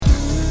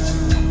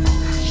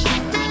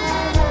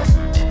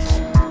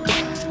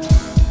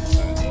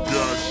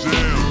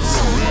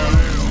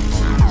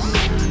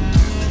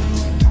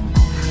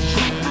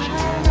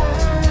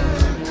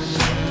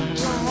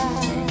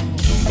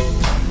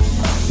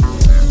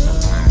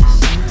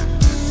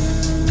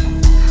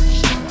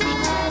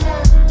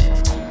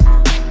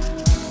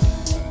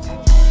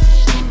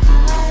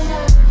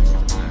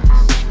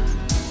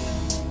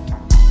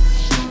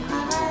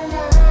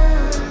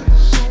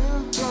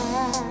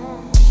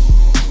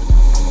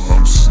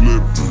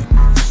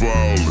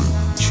falling,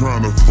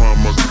 tryna find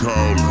my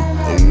calling.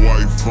 A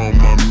wife on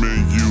my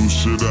menu,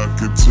 shit I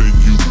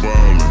continue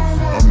ballin'.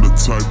 I'm the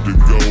type to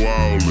go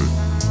all in,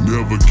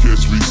 never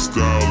catch me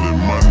stallin'.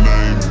 My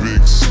name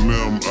Big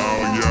Slim,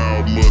 all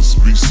y'all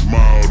must be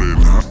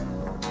smiling.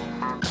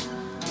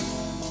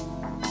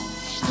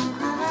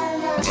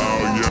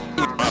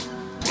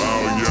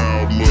 All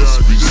y'all must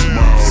be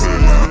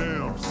smiling.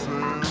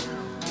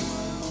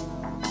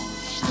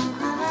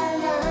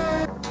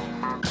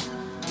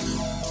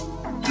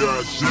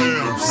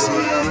 Goddamn,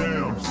 Sam.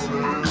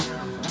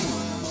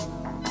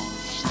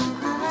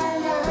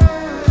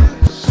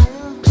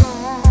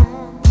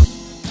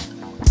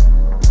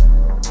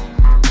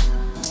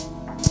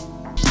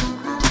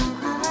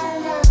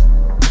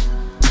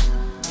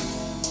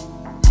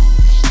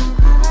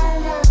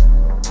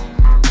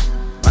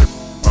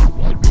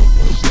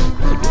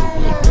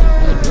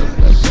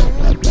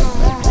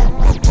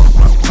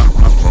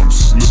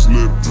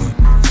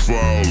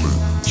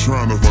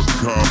 Tryna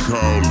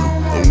callin',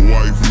 a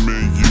wife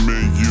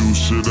menu,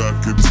 shit I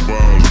can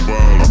ball.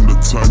 I'm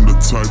the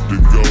type to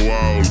go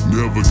out,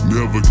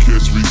 never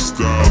catch me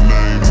style.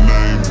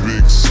 Name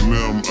Big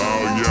Slim,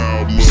 all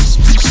y'all must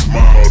be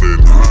smart.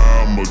 And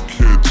how I'ma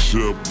catch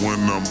up when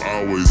I'm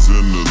always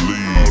in the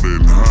lead?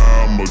 And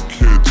how I'ma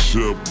catch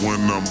up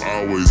when I'm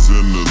always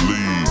in the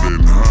lead?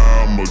 And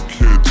how I'ma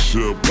catch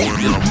up when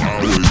I'm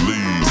always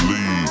lead?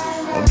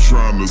 I'm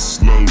tryna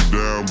slow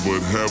down,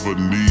 but have a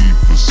need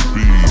for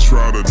speed.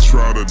 Try to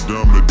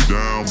dumb it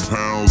down,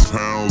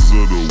 pounds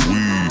of the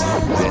weed.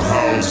 The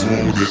house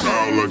want it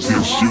all, I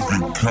guess you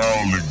can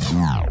call it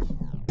greed.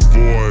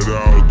 Avoid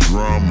all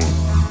drama,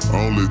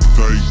 only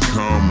think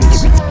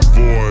commas.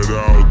 Avoid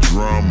all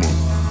drama,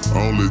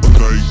 only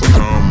think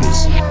commas.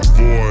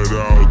 Avoid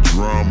all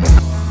drama,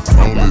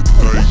 only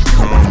think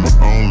commas.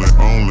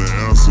 Only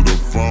answer the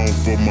phone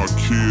for my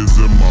kids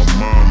and my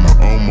mama.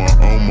 On my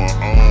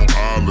own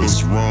island,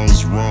 what's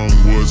wrong,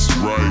 what's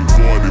right.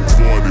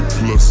 40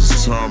 plus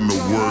it's time to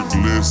work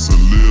less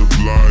and live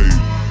life.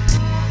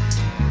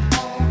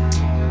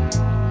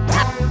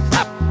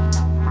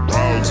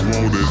 Hogs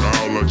want it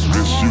all, I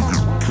guess you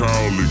can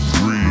call it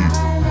greed.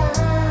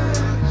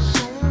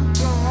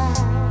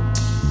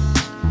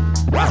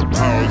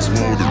 Hogs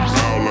want it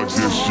all, I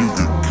guess you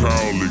can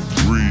call it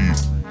greed.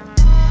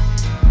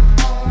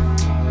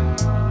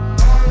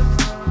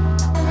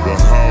 The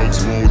hogs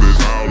want it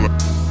all.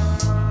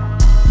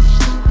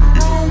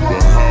 The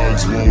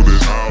hogs want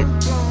it all.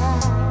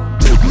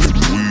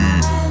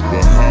 Weed.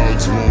 The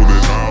hogs want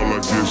it all, I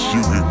guess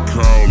you can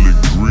call it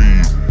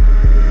greed.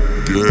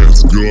 Gas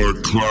guard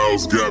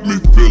clouds got me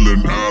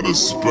feeling out of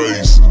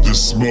space.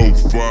 Just smoke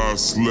fire,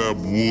 slap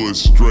wood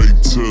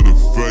straight to the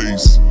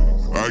face.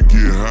 I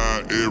get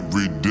high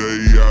every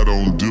day, I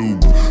don't do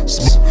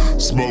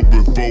smoke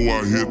before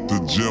I hit the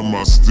gym,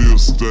 I still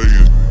stay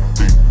in.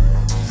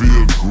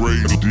 Feel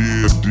great,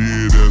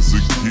 did as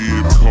a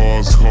kid.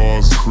 Cars,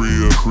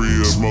 crib,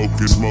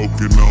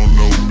 smoking on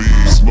no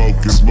meat.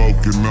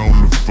 Smoking on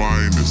the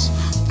finest.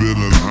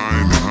 Feeling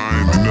high,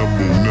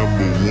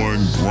 number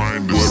one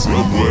grinder.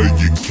 Somewhere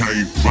you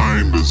can't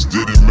find us.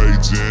 Did it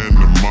major and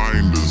the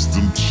minders.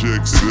 Them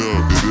chicks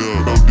up.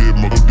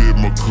 Did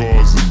my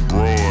cars and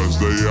bras.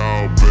 They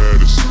all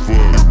bad as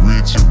fuck.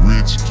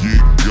 Rich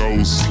get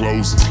ghosts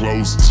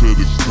close to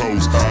the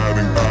coast.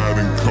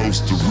 Hiding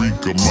Costa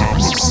Rica,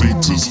 Mama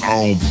Cita's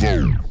on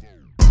vote.